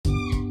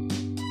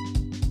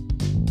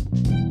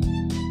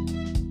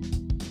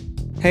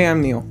Hey,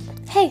 I'm Neil,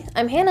 Hey,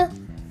 I'm Hannah.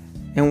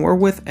 and we're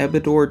with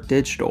Ebidor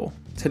Digital.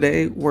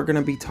 Today, we're going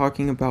to be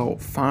talking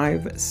about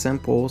 5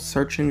 simple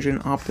search engine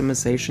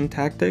optimization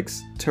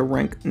tactics to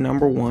rank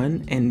number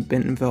 1 in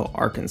Bentonville,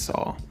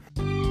 Arkansas.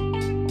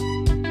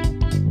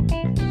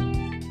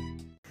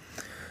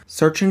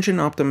 Search engine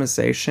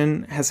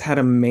optimization has had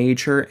a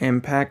major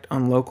impact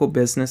on local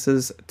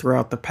businesses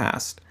throughout the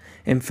past.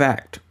 In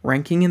fact,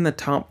 ranking in the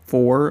top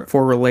 4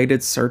 for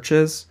related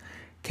searches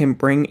can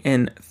bring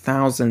in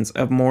thousands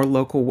of more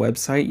local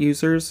website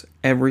users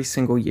every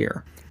single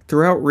year.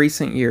 Throughout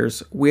recent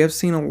years, we have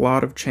seen a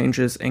lot of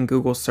changes in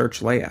Google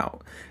search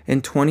layout. In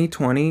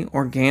 2020,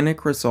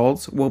 organic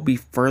results will be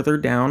further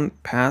down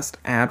past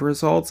ad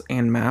results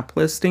and map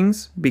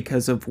listings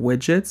because of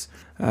widgets.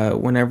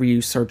 Whenever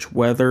you search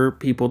weather,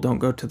 people don't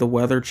go to the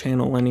weather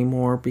channel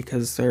anymore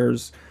because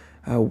there's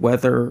a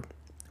weather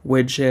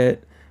widget.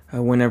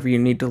 Whenever you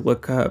need to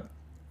look up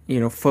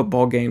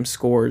football game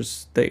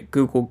scores, that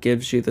Google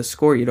gives you the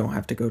score. You don't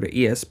have to go to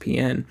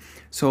ESPN.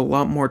 So a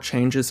lot more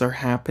changes are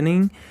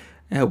happening.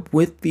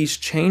 With these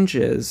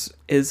changes,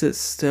 is it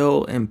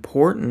still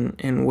important,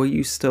 and will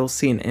you still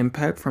see an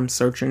impact from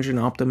search engine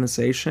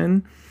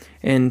optimization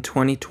in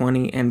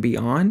 2020 and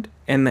beyond?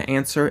 And the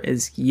answer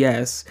is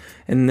yes.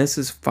 And this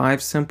is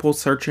 5 simple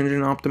search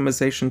engine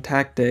optimization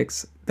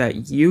tactics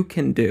that you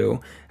can do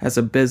as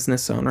a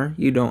business owner.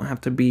 You don't have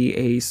to be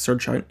a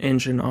search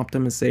engine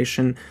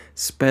optimization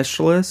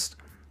specialist.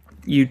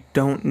 You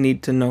don't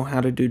need to know how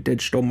to do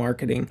digital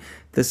marketing.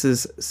 This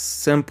is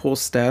simple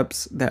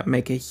steps that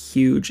make a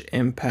huge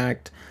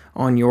impact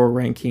on your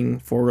ranking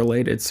for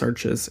related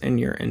searches in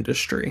your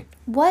industry.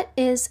 What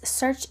is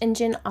search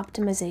engine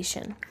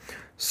optimization?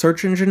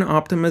 Search engine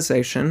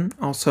optimization,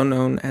 also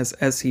known as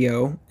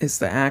SEO, is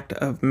the act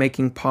of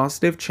making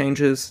positive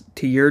changes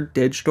to your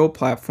digital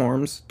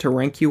platforms to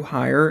rank you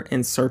higher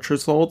in search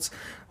results,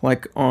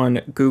 like on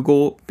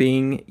Google,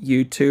 Bing,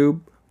 YouTube,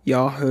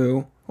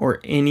 Yahoo, or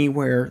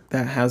anywhere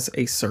that has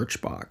a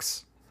search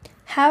box.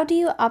 How do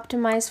you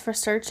optimize for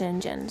search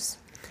engines?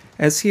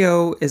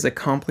 SEO is a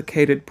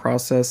complicated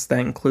process that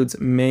includes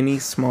many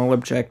small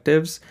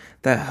objectives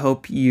that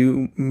help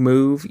you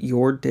move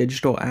your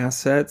digital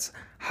assets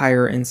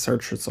higher in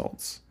search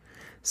results.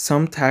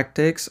 Some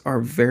tactics are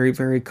very,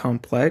 very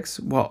complex,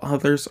 while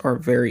others are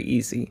very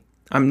easy.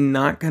 I'm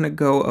not going to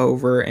go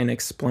over and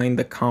explain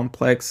the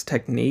complex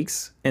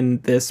techniques in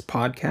this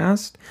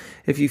podcast.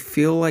 If you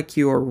feel like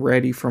you are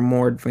ready for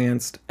more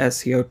advanced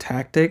SEO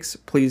tactics,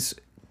 please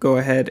go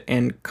ahead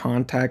and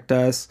contact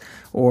us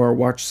or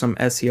watch some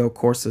SEO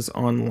courses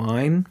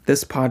online.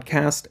 This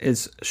podcast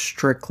is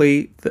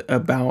strictly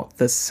about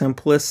the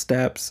simplest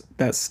steps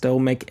that still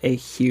make a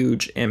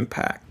huge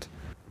impact.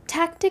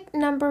 Tactic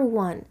number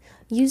 1.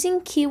 Using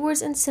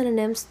keywords and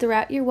synonyms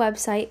throughout your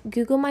website,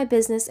 Google My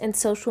Business, and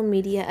social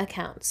media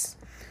accounts.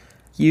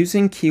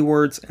 Using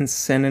keywords and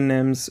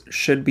synonyms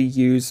should be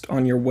used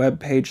on your web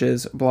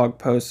pages, blog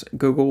posts,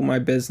 Google My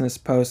Business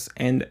posts,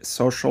 and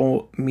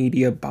social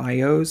media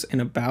bios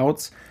and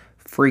abouts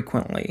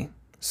frequently.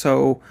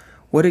 So,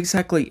 what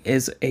exactly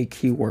is a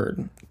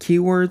keyword?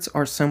 Keywords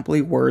are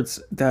simply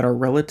words that are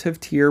relative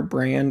to your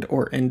brand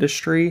or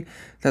industry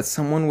that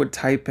someone would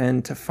type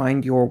in to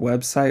find your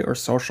website or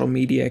social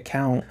media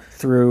account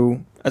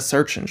through a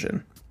search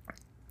engine.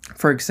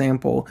 For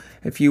example,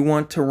 if you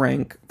want to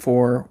rank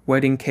for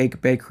Wedding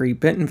Cake Bakery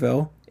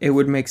Bentonville, it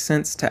would make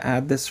sense to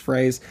add this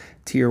phrase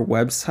to your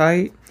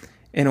website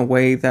in a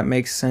way that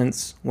makes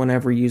sense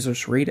whenever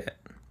users read it.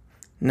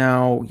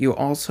 Now, you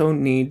also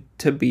need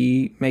to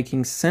be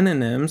making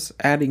synonyms,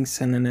 adding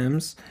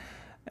synonyms,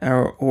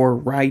 or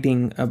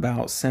writing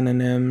about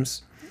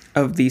synonyms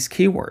of these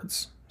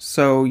keywords.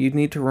 So you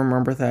need to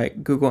remember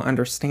that Google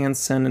understands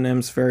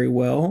synonyms very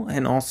well,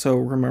 and also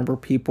remember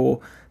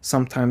people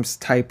sometimes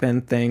type in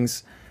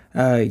things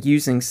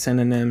using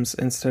synonyms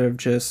instead of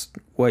just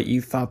what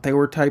you thought they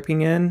were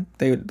typing in.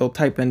 They'll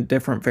type in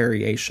different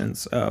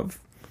variations of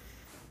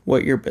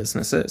what your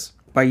business is.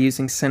 By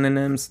using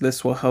synonyms,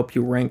 this will help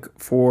you rank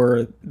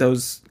for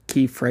those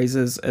key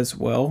phrases as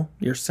well,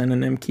 your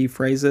synonym key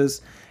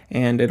phrases,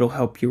 and it'll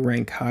help you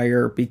rank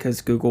higher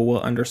because Google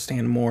will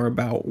understand more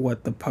about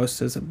what the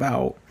post is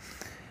about.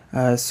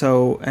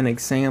 So an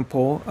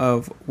example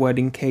of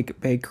Wedding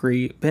Cake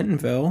Bakery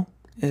Bentonville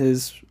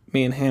is,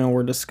 me and Hannah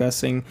were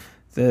discussing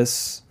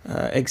this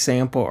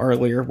example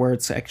earlier where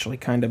it's actually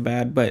kind of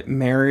bad, but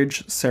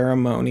marriage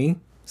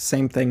ceremony,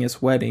 same thing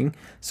as wedding.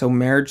 So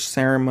marriage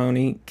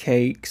ceremony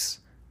cakes,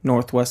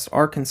 Northwest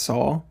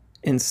Arkansas,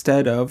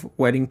 instead of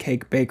Wedding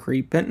Cake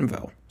Bakery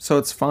Bentonville. So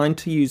it's fine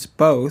to use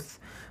both,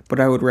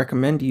 but I would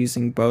recommend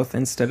using both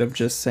instead of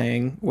just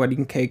saying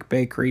Wedding Cake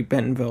Bakery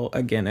Bentonville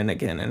again and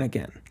again and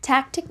again.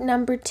 Tactic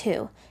number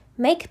 2.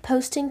 Make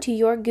posting to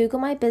your Google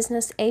My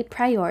Business a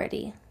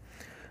priority.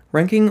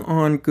 Ranking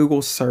on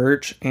Google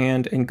Search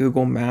and in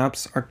Google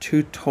Maps are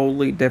 2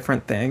 totally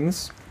different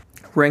things.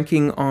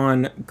 Ranking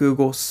on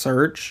Google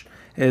Search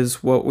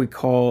is what we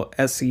call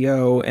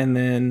SEO, and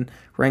then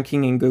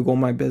ranking in Google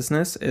My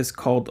Business is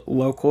called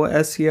local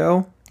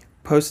SEO.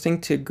 Posting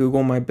to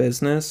Google My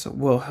Business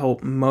will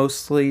help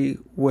mostly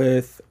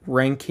with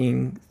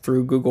ranking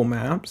through Google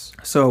Maps,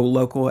 so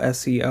local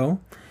SEO.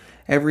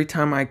 Every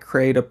time I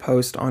create a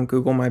post on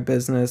Google My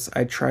Business,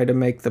 I try to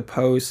make the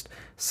post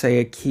say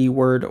a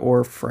keyword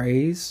or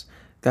phrase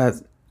that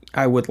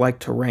I would like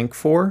to rank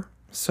for.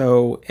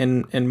 So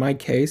in my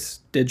case,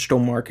 digital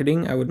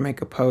marketing, I would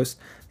make a post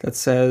that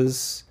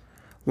says,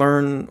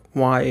 learn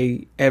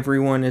why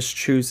everyone is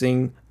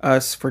choosing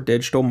us for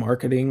digital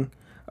marketing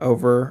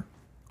over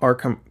our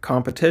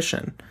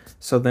competition.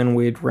 So then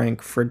we'd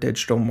rank for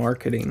digital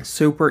marketing.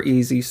 Super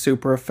easy,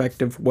 super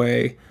effective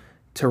way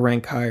to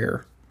rank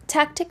higher.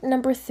 Tactic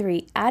number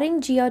 3,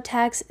 adding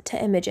geotags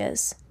to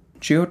images.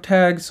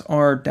 Geotags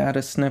are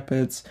data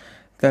snippets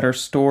that are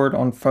stored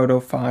on photo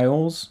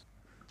files.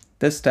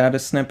 This data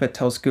snippet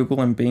tells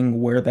Google and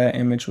Bing where that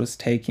image was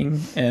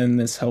taken, and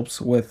this helps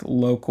with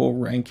local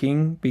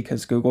ranking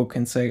because Google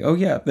can say, oh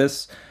yeah,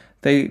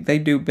 they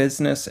do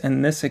business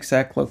in this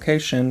exact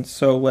location,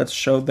 so let's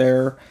show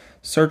their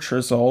search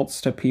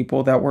results to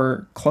people that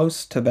were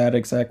close to that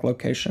exact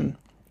location.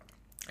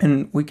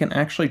 And we can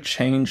actually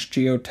change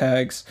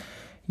geotags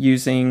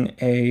using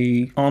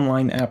a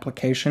online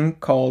application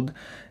called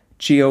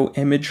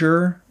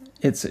GeoImager.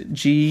 It's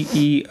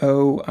GeoImgr.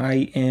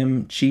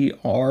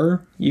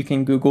 You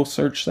can Google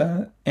search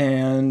that.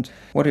 And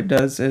what it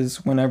does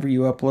is whenever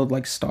you upload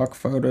like stock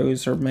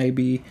photos or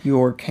maybe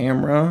your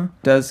camera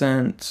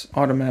doesn't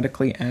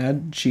automatically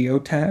add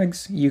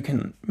geotags, you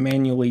can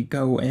manually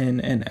go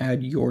in and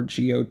add your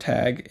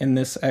geotag. And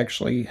this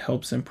actually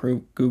helps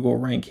improve Google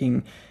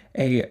ranking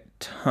a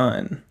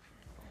ton.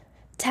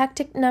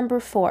 Tactic number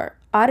 4,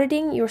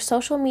 auditing your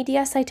social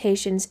media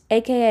citations,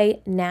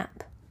 aka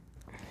NAP.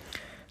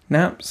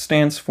 NAP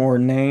stands for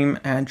name,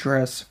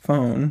 address,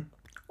 phone,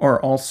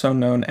 or also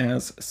known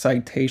as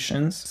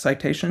citations.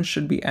 Citations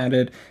should be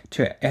added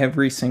to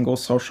every single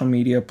social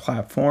media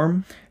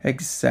platform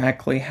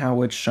exactly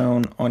how it's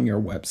shown on your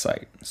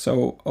website.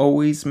 So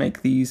always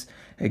make these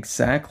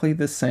exactly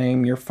the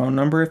same. Your phone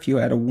number, if you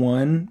add a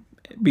 1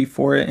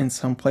 before it in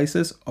some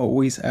places,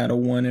 always add a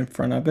 1 in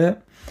front of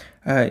it.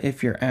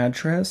 If your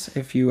address,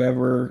 if you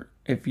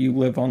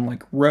live on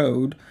like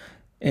road,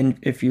 and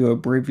if you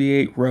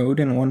abbreviate road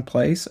in one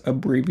place,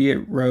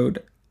 abbreviate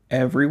road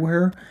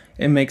everywhere,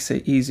 it makes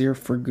it easier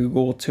for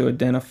Google to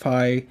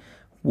identify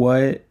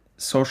what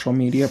social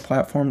media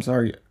platforms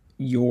are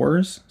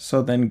yours.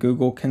 So then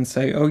Google can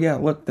say, oh yeah,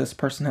 look, this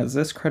person has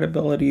this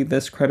credibility,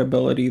 this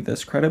credibility,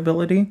 this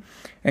credibility,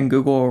 and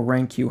Google will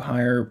rank you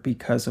higher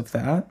because of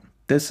that.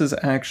 This is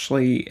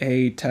actually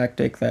a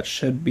tactic that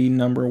should be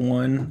number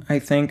 1, I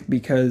think,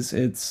 because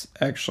it's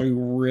actually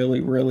really,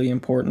 really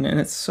important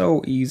and it's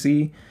so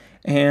easy.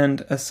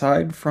 And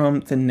aside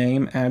from the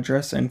name,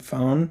 address, and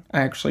phone,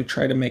 I actually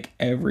try to make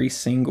every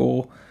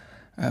single,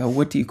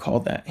 what do you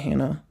call that,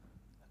 Hannah?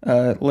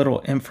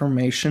 Little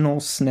informational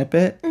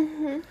snippet.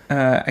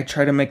 I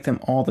try to make them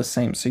all the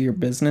same. So your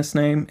business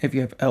name, if you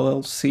have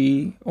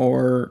LLC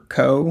or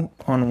co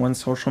on one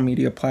social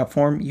media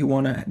platform, you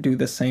want to do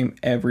the same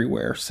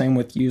everywhere. Same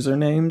with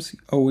usernames.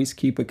 Always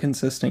keep a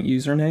consistent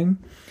username.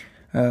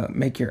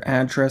 Make your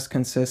address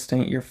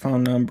consistent, your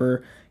phone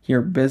number,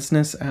 your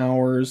business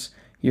hours,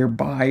 your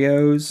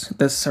bios,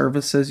 the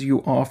services you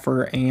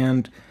offer,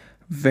 and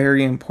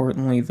very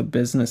importantly, the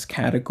business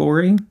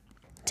category.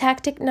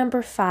 Tactic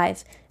number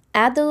 5,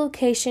 add the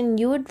location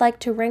you would like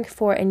to rank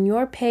for in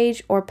your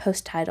page or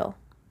post title.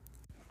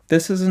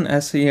 This is an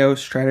SEO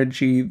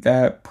strategy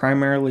that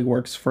primarily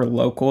works for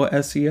local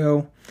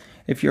SEO.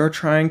 If you're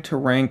trying to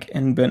rank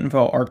in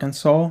Bentonville,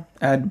 Arkansas,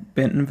 add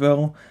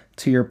Bentonville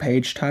to your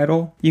page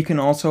title. You can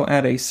also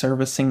add a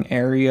servicing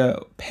area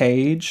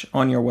page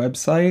on your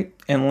website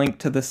and link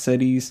to the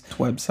city's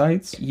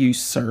websites you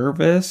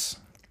service.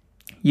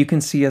 You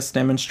can see us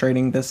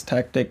demonstrating this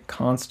tactic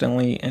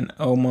constantly in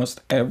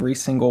almost every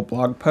single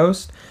blog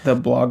post. The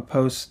blog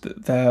post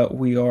that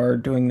we are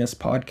doing this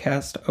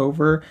podcast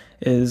over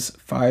is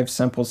 5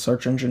 simple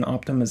search engine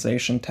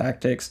optimization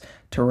tactics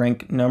to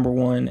rank number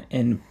 1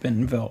 in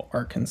Bentonville,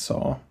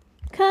 Arkansas.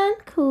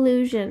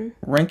 Conclusion.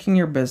 Ranking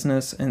your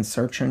business in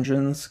search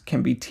engines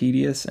can be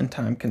tedious and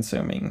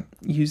time-consuming.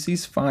 Use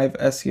these 5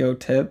 SEO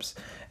tips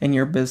and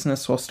your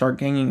business will start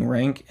gaining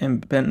rank in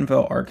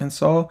Bentonville,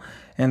 Arkansas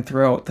and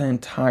throughout the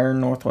entire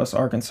Northwest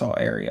Arkansas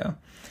area.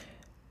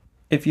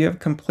 If you have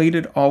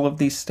completed all of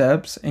these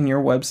steps and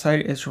your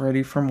website is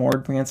ready for more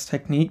advanced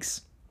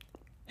techniques,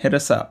 hit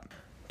us up.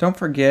 Don't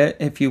forget,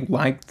 if you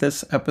liked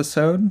this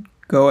episode,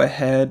 go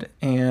ahead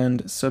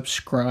and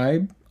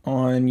subscribe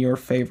on your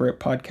favorite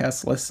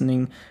podcast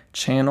listening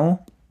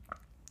channel.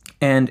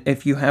 And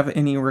if you have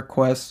any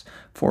requests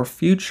for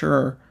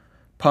future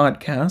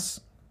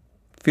podcasts,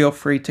 feel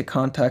free to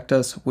contact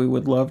us. We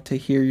would love to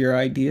hear your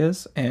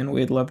ideas and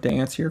we'd love to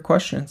answer your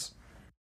questions.